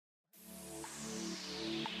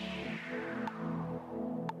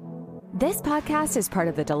This podcast is part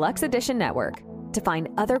of the Deluxe Edition Network. To find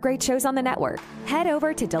other great shows on the network, head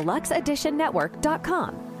over to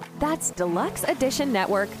deluxeeditionnetwork.com. That's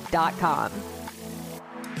deluxeeditionnetwork.com.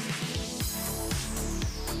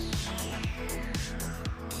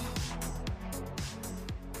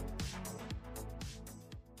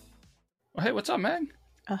 Oh, hey, what's up, Meg?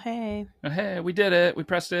 Oh, hey. Oh, hey, we did it. We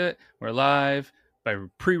pressed it. We're live by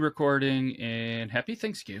pre-recording, and happy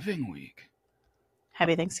Thanksgiving week.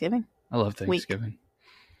 Happy Thanksgiving. I love Thanksgiving. Week.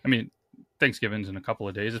 I mean, Thanksgiving's in a couple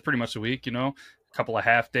of days. It's pretty much a week, you know, a couple of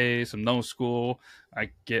half days, some no school. I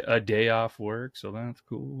get a day off work, so that's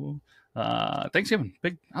cool. Thanksgiving,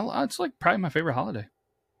 big. It's like probably my favorite holiday.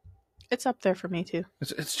 It's up there for me too.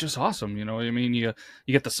 It's just awesome, you know what I mean? You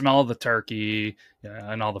get the smell of the turkey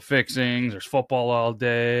and all the fixings. There's football all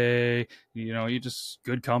day. You know, you just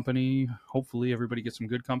good company. Hopefully everybody gets some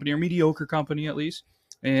good company or mediocre company at least.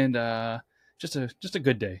 And just a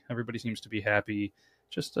good day. Everybody seems to be happy.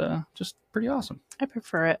 Just pretty awesome. I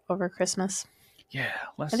prefer it over Christmas. Yeah,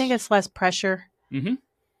 I think it's less pressure. Mm-hmm.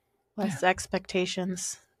 Less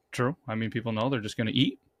expectations. True. I mean, people know they're just going to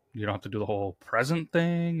eat. You don't have to do the whole present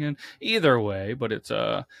thing, and either way, but it's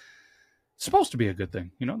supposed to be a good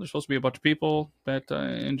thing. You know, there's supposed to be a bunch of people that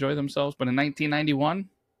enjoy themselves. But in 1991,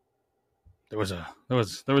 there was a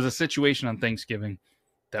situation on Thanksgiving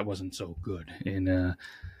that wasn't so good, and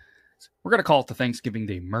we're gonna call it the Thanksgiving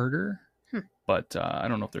Day murder. But I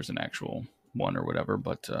don't know if there's an actual one or whatever.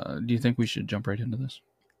 But do you think we should jump right into this?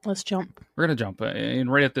 Let's jump. We're going to jump.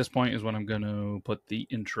 And right at this point is when I'm going to put the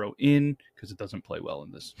intro in because it doesn't play well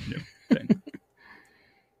in this new thing.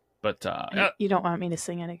 But you don't want me to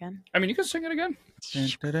sing it again? I mean, you can sing it again.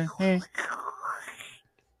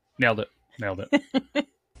 Nailed it.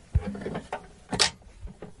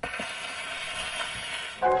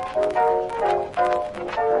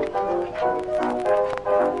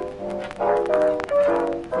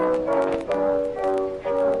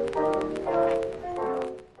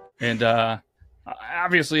 And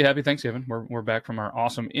obviously, happy Thanksgiving. We're back from our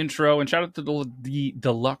awesome intro. And shout out to the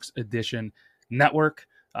Deluxe Edition Network.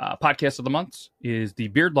 Podcast of the month is the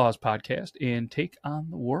Beardlaws podcast and Take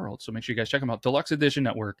on the World. So make sure you guys check them out.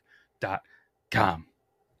 DeluxeEditionNetwork.com.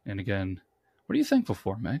 And again, what are you thankful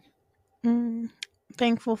for, Meg?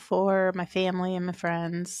 Thankful for my family and my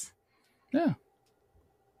friends. Yeah.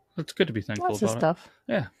 It's good to be thankful Lots about of stuff.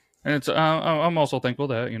 Yeah. And it's I'm also thankful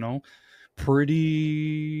that, you know,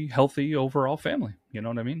 pretty healthy overall family. You know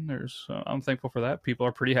what I mean? I'm thankful for that. People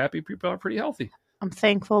are pretty happy. People are pretty healthy. I'm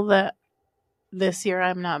thankful that this year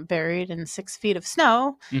I'm not buried in 6 feet of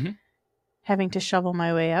snow, having to shovel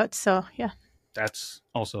my way out. So, yeah. That's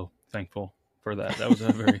also thankful for that. That was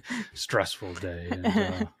a very stressful day.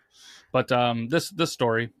 And, but this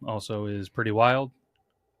story also is pretty wild.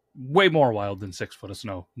 Way more wild than 6 foot of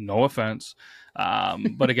snow. No offense.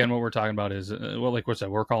 But again, what we're talking about is, like we said,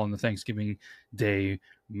 we're calling the Thanksgiving Day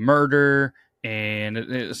murder. And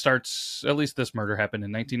it starts, at least this murder happened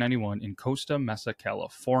in 1991 in Costa Mesa,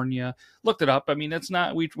 California. Looked it up. I mean, it's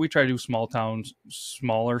not, we try to do small towns,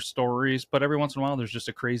 smaller stories, but every once in a while there's just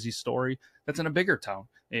a crazy story that's in a bigger town.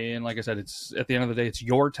 And like I said, it's at the end of the day, it's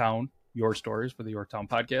your town, your stories for the Yorktown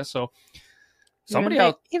podcast. So somebody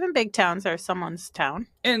even big towns are someone's town.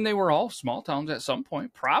 And they were all small towns at some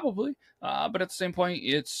point, probably. But at the same point,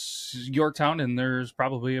 it's Yorktown, and there's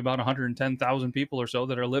probably about 110,000 people or so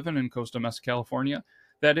that are living in Costa Mesa, California,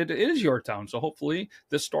 that it is Yorktown. So hopefully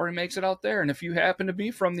this story makes it out there. And if you happen to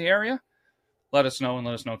be from the area, let us know, and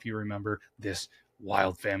let us know if you remember this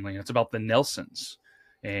wild family. And it's about the Nelsons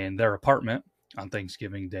and their apartment on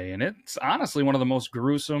Thanksgiving Day. And it's honestly one of the most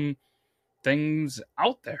gruesome things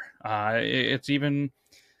out there. It's even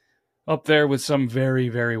up there with some very,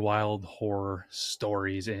 very wild horror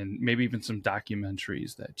stories and maybe even some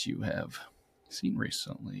documentaries that you have seen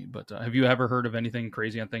recently. But have you ever heard of anything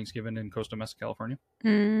crazy on Thanksgiving in Costa Mesa, California?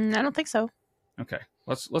 I don't think so. Okay,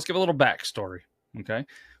 let's give a little backstory. Okay,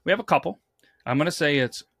 we have a couple. I'm gonna say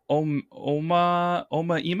it's Omaima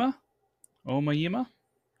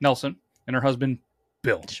Nelson and her husband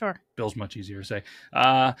Bill. Sure. Bill's much easier to say.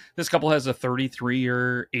 This couple has a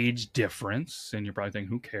 33-year age difference, and you're probably thinking,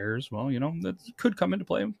 who cares? Well, you know, that could come into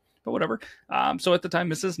play, but whatever. So at the time,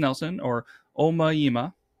 Mrs. Nelson, or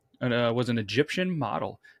Omaima, was an Egyptian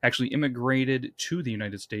model, actually immigrated to the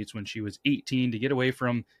United States when she was 18 to get away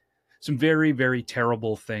from some very, very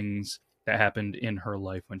terrible things that happened in her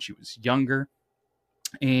life when she was younger.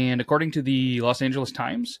 And according to the Los Angeles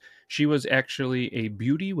Times, she was actually a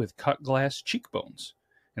beauty with cut glass cheekbones,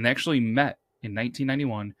 and they actually met in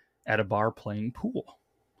 1991 at a bar playing pool.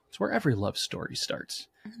 It's where every love story starts,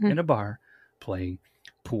 in a bar playing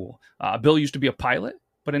pool. Bill used to be a pilot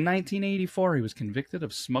But in 1984, he was convicted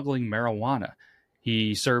of smuggling marijuana.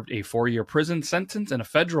 He served a 4-year prison sentence in a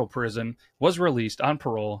federal prison, was released on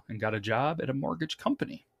parole, and got a job at a mortgage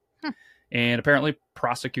company. And apparently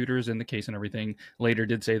prosecutors in the case and everything later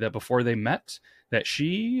did say that before they met, that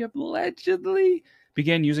she allegedly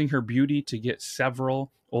began using her beauty to get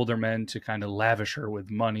several older men to kind of lavish her with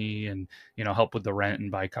money and, help with the rent and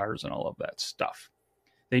buy cars and all of that stuff.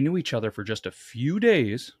 They knew each other for just a few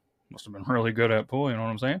days. Must have been really good at pool, you know what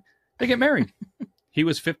I'm saying? They get married. He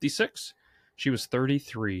was 56. She was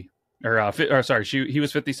 33. He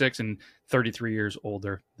was 56 and 33 years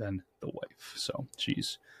older than the wife. So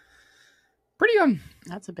she's pretty young.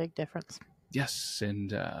 That's a big difference. Yes,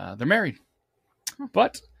 and they're married.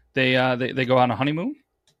 But they go on a honeymoon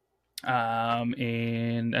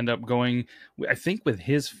and end up going, I think, with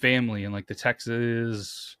his family in like the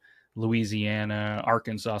Texas, Louisiana,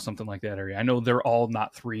 Arkansas, something like that area. I know they're all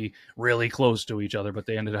not three really close to each other, but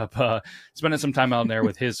they ended up spending some time out there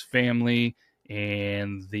with his family,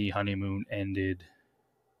 and the honeymoon ended.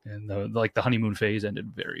 And the honeymoon phase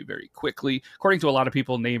ended very, very quickly. According to a lot of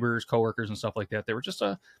people, neighbors, coworkers, and stuff like that, they were just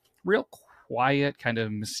a real quiet, kind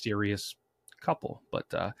of mysterious couple. But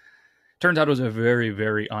turns out it was a very,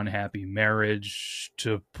 very unhappy marriage,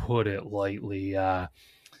 to put it lightly. It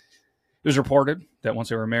was reported that once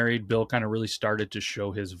they were married, Bill kind of really started to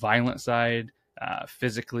show his violent side,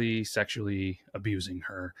 physically, sexually abusing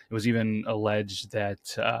her. It was even alleged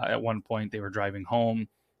that at one point they were driving home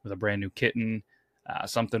with a brand new kitten.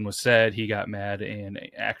 Something was said, he got mad and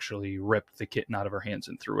actually ripped the kitten out of her hands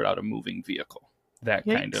and threw it out a moving vehicle. That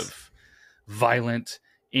Yikes. Kind of violent.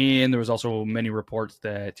 And there was also many reports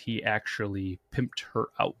that he actually pimped her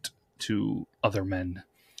out to other men.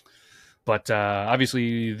 But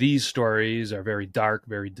obviously these stories are very dark,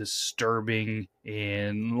 very disturbing,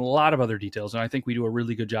 and a lot of other details. And I think we do a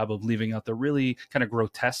really good job of leaving out the really kind of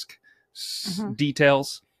grotesque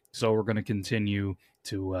details. So we're going to continue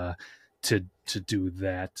to do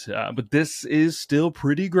that. But this is still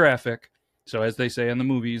pretty graphic. So as they say in the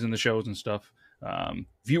movies and the shows and stuff,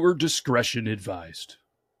 viewer discretion advised.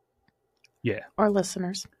 Yeah. Or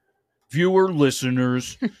listeners. Viewer,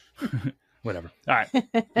 listeners. Whatever. All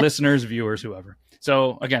right. Listeners, viewers, whoever.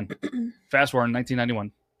 So again, fast forward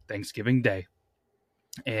 1991, Thanksgiving Day.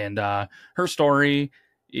 And her story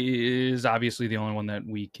is obviously the only one that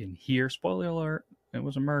we can hear. Spoiler alert. It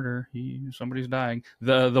was a murder. Somebody's dying.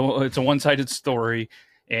 It's a one-sided story,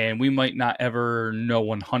 and we might not ever know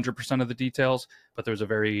 100% of the details, but there's a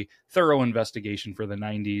very thorough investigation for the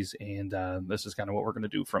 90s, and this is kind of what we're going to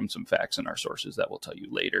do from some facts in our sources that we'll tell you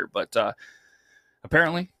later. But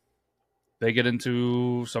apparently, they get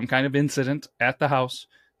into some kind of incident at the house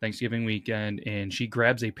Thanksgiving weekend, and she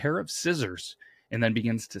grabs a pair of scissors and then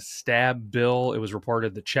begins to stab Bill. It was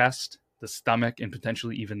reported the chest, the stomach, and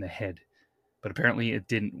potentially even the head. But apparently it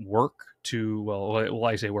didn't work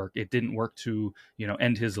I say work. It didn't work to,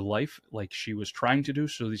 end his life like she was trying to do.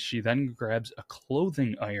 So she then grabs a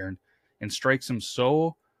clothing iron and strikes him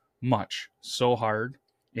so much, so hard,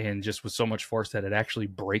 and just with so much force that it actually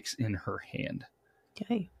breaks in her hand.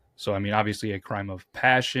 Okay. So, obviously a crime of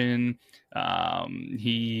passion.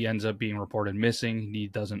 He ends up being reported missing. He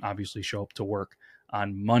doesn't obviously show up to work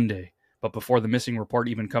on Monday. But before the missing report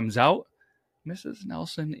even comes out, Mrs.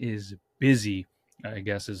 Nelson is busy, I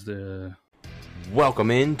guess is the...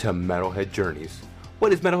 Welcome in to Metalhead Journeys.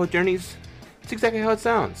 What is Metalhead Journeys? It's exactly how it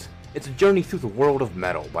sounds. It's a journey through the world of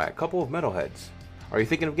metal by a couple of metalheads. Are you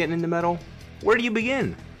thinking of getting into metal? Where do you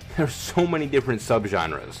begin? There's so many different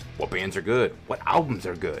subgenres. What bands are good? What albums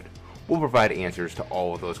are good? We'll provide answers to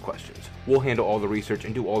all of those questions. We'll handle all the research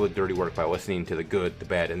and do all the dirty work by listening to the good, the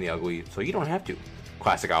bad, and the ugly, so you don't have to.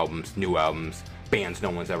 Classic albums, new albums, bands no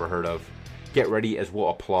one's ever heard of. Get ready as we'll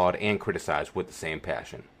applaud and criticize with the same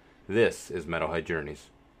passion. This is Metalhead Journeys.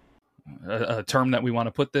 A term that we want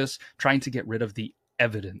to put this, trying to get rid of the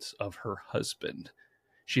evidence of her husband.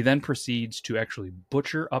 She then proceeds to actually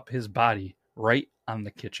butcher up his body right on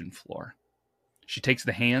the kitchen floor. She takes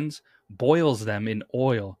the hands, boils them in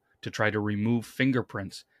oil to try to remove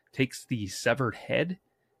fingerprints, takes the severed head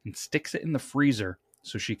and sticks it in the freezer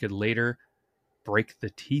so she could later break the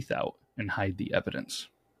teeth out and hide the evidence.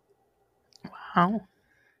 Wow.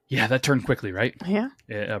 Yeah, that turned quickly, right? Yeah.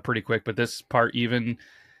 Pretty quick, but this part even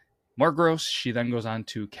more gross. She then goes on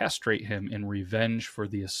to castrate him in revenge for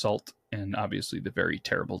the assault and obviously the very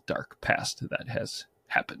terrible dark past that has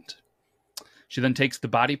happened. She then takes the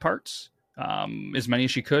body parts, as many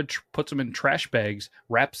as she could, puts them in trash bags,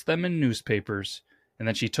 wraps them in newspapers, and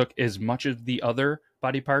then she took as much of the other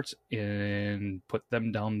body parts and put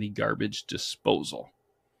them down the garbage disposal.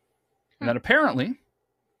 And then apparently,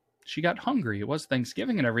 she got hungry. It was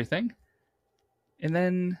Thanksgiving and everything. And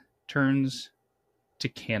then turns to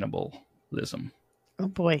cannibalism. Oh,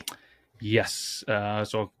 boy. Yes.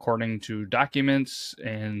 So according to documents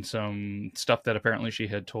and some stuff that apparently she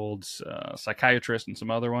had told a psychiatrist and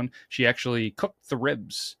some other one, she actually cooked the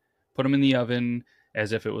ribs, put them in the oven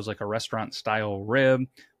as if it was like a restaurant-style rib,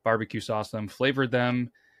 barbecue sauce them, flavored them,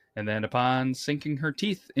 and then upon sinking her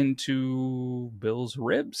teeth into Bill's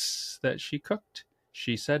ribs that she cooked,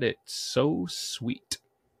 she said it's so sweet,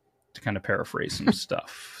 to kind of paraphrase some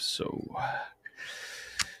stuff. So,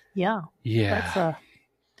 yeah. That's a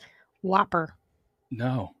Whopper.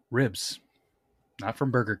 No, ribs. Not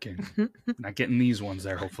from Burger King. Not getting these ones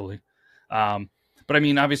there, hopefully. But I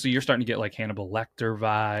mean, obviously, you're starting to get like Hannibal Lecter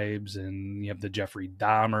vibes, and you have the Jeffrey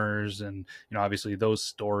Dahmers, and obviously those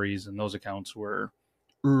stories and those accounts were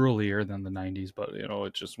earlier than the 90s. But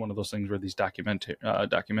it's just one of those things where these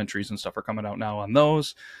documentaries and stuff are coming out now on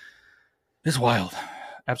those. It's wild,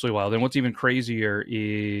 absolutely wild. And what's even crazier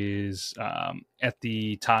is at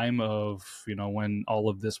the time of when all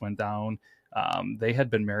of this went down, they had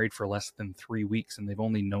been married for less than 3 weeks, and they've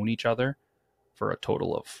only known each other for a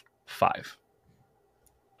total of 5.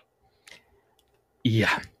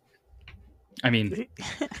 Yeah. I mean,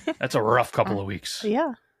 that's a rough couple of weeks.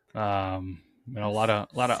 Yeah. A lot of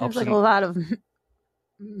Seems ups like and a lot of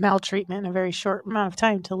maltreatment in a very short amount of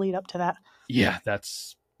time to lead up to that. Yeah,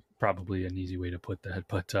 that's probably an easy way to put that.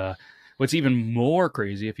 But what's even more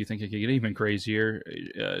crazy, if you think it could get even crazier,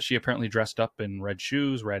 she apparently dressed up in red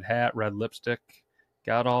shoes, red hat, red lipstick,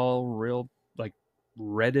 got all real like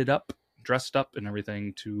redded up, dressed up and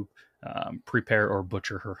everything to prepare or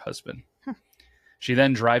butcher her husband. She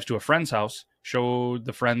then drives to a friend's house, showed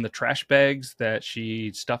the friend the trash bags that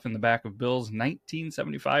she stuffed in the back of Bill's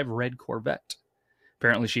 1975 red Corvette.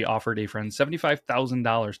 Apparently, she offered a friend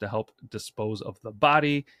 $75,000 to help dispose of the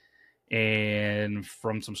body. And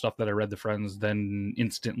from some stuff that I read, the friends then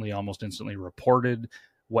almost instantly reported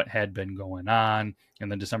what had been going on.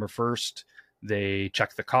 And then December 1st, they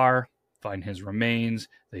checked the car, find his remains.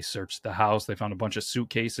 They searched the house. They found a bunch of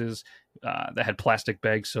suitcases that had plastic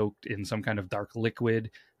bags soaked in some kind of dark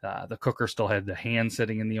liquid. The cooker still had the hand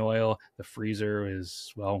sitting in the oil. The freezer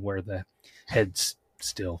is, where the head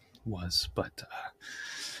still was. But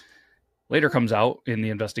later comes out in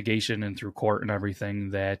the investigation and through court and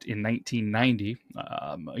everything that in 1990,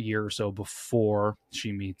 a year or so before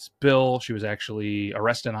she meets Bill, she was actually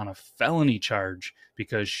arrested on a felony charge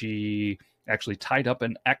because she actually tied up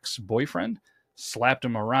an ex-boyfriend, slapped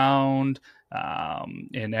him around,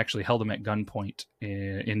 and actually held him at gunpoint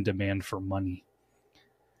in demand for money.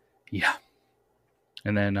 Yeah.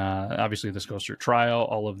 And then obviously this goes through trial.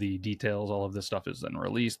 All of the details, all of this stuff is then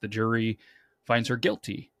released. The jury finds her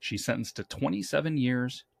guilty. She's sentenced to 27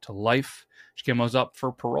 years to life. She came up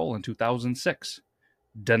for parole in 2006.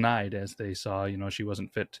 Denied, as they saw, she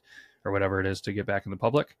wasn't fit or whatever it is to get back in the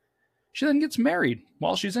public. She then gets married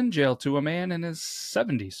while she's in jail to a man in his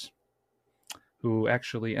 70s who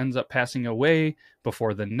actually ends up passing away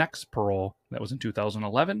before the next parole. That was in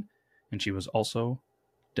 2011, and she was also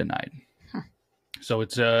denied. So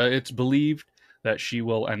it's believed that she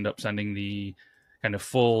will end up sending the kind of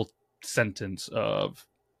full sentence of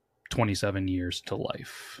 27 years to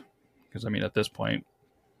life. Because, at this point,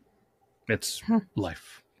 it's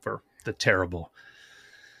life for the terrible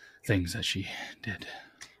things that she did.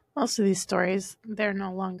 Most of these stories, they're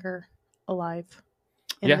no longer alive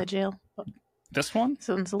in the jail. But this one? This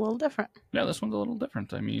one's a little different. Yeah, this one's a little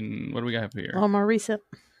different. What do we got here? A little more recent.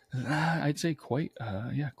 I'd say quite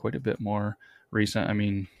a bit more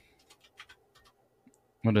recent.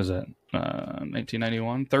 What is it?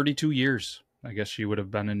 1991? 32 years. I guess she would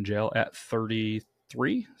have been in jail at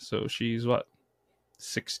 33. So she's what?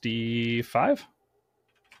 65?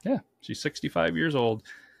 Yeah, she's 65 years old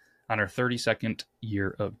on her 32nd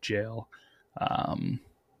year of jail.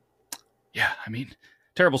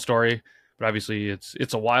 Terrible story, but obviously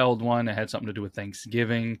it's a wild one. It had something to do with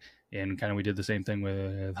Thanksgiving, and kind of we did the same thing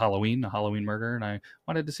with Halloween, a Halloween murder, and I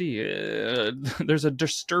wanted to see. There's a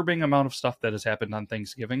disturbing amount of stuff that has happened on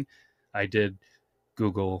Thanksgiving. I did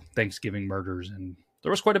Google Thanksgiving murders, and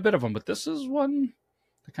there was quite a bit of them, but this is one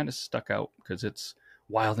that kind of stuck out because it's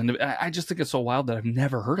wild, and I just think it's so wild that I've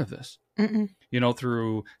never heard of this. Mm-mm.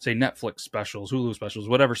 Through say Netflix specials, Hulu specials,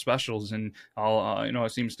 whatever specials, and all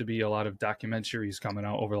it seems to be a lot of documentaries coming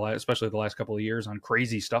out over especially the last couple of years on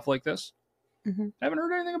crazy stuff like this. Mm-hmm. I haven't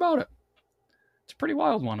heard anything about it. It's a pretty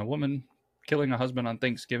wild one. A woman killing a husband on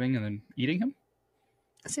Thanksgiving and then eating him.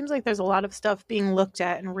 It seems like there's a lot of stuff being looked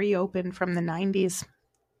at and reopened from the 90s.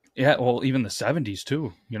 Yeah, well, even the 70s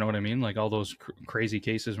too. You know what I mean? Like all those crazy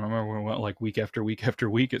cases. Remember when we went like week after week after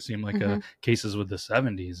week? It seemed like cases with the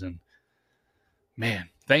 70s. And man,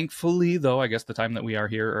 thankfully, though, I guess the time that we are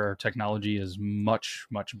here, our technology is much,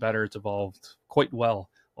 much better. It's evolved quite well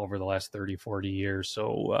over the last 30, 40 years.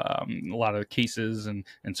 So a lot of the cases and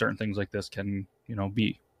certain things like this can,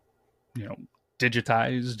 be,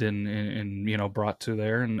 digitized and brought to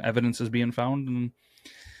there, and evidence is being found, and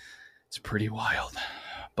it's pretty wild.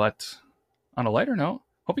 But on a lighter note,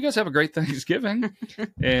 hope you guys have a great Thanksgiving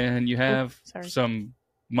and you have some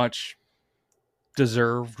much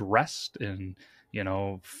deserved rest and,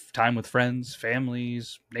 time with friends,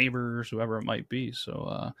 families, neighbors, whoever it might be.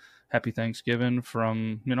 So happy Thanksgiving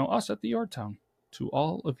from, us at the Yorktown to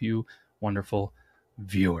all of you wonderful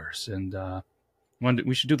viewers. And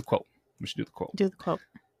we should do the quote. Do the quote.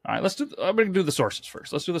 All right, I'm going to do the sources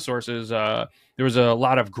first. Let's do the sources. There was a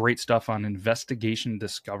lot of great stuff on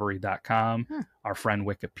investigationdiscovery.com, our friend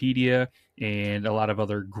Wikipedia, and a lot of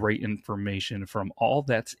other great information from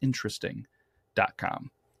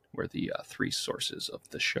allthat'sinteresting.com, were the three sources of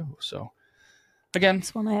the show. So, again,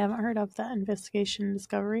 this one I haven't heard of, that Investigation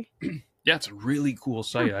Discovery. Yeah, it's a really cool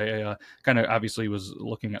site. I kind of obviously was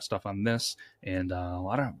looking at stuff on this, and a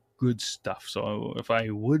lot of good stuff. So if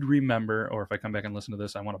I would remember, or if I come back and listen to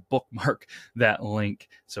this, I want to bookmark that link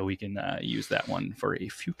so we can use that one for a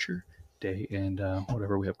future day and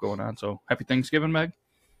whatever we have going on. So happy Thanksgiving, Meg,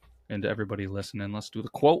 and to everybody listening. Let's do the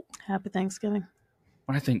quote. Happy Thanksgiving.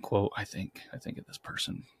 When I think quote, I think of this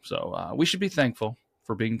person. So we should be thankful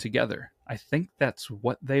for being together. I think that's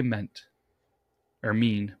what they meant or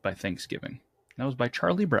mean by Thanksgiving. That was by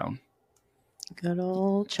Charlie Brown. Good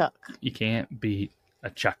old Chuck. You can't beat a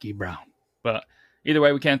Chucky Brown. But either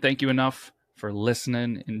way, we can't thank you enough for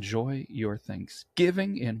listening. Enjoy your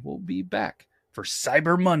Thanksgiving, and we'll be back for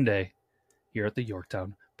Cyber Monday here at the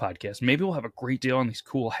Yorktown Podcast. Maybe we'll have a great deal on these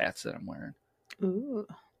cool hats that I'm wearing. Ooh.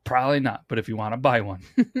 Probably not, but if you want to buy one,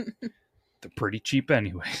 they're pretty cheap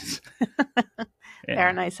anyways. They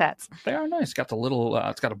are nice hats. They are nice. Got the little,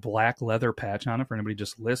 it's got a black leather patch on it for anybody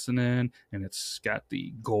just listening, and it's got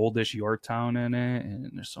the goldish Yorktown in it,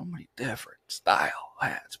 and there's so many different style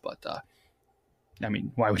hats. But I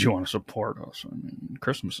mean, why would you want to support us? I mean,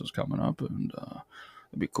 Christmas is coming up, and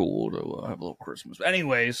it'd be cool to have a little Christmas. But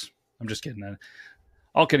anyways, I'm just kidding.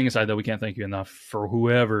 All kidding aside, though, we can't thank you enough for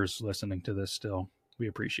whoever's listening to this still. We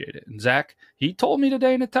appreciate it. And Zach, he told me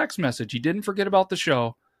today in a text message, he didn't forget about the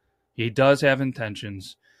show. He does have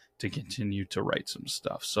intentions to continue to write some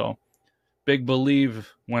stuff. So big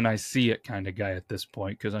believe when I see it kind of guy at this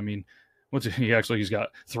point. Because, I mean, he's got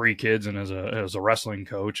 3 kids and as a wrestling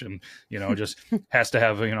coach, and, just has to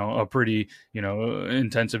have, a pretty,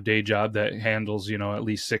 intensive day job that handles, at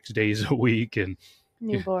least 6 days a week. And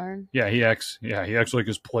newborn. Yeah, he acts like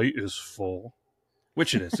his plate is full.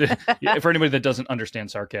 Which it is. For anybody that doesn't understand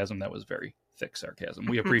sarcasm, that was very thick sarcasm.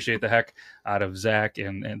 We appreciate the heck out of Zach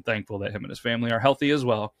and thankful that him and his family are healthy as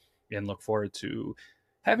well, and look forward to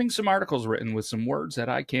having some articles written with some words that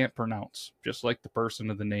I can't pronounce, just like the person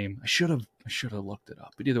of the name. I should have looked it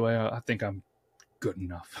up, but either way, I think I'm good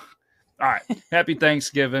enough. All right. Happy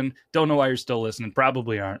Thanksgiving. Don't know why you're still listening.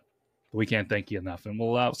 Probably aren't, but we can't thank you enough, and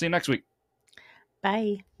we'll see you next week.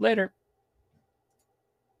 Bye. Later.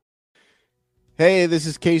 Hey, this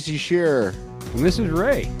is Casey Shearer. And this is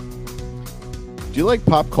Ray. Do you like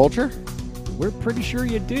pop culture? We're pretty sure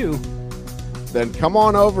you do. Then come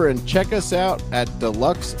on over and check us out at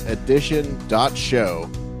deluxeedition.show.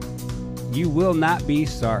 You will not be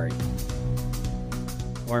sorry.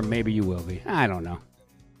 Or maybe you will be. I don't know.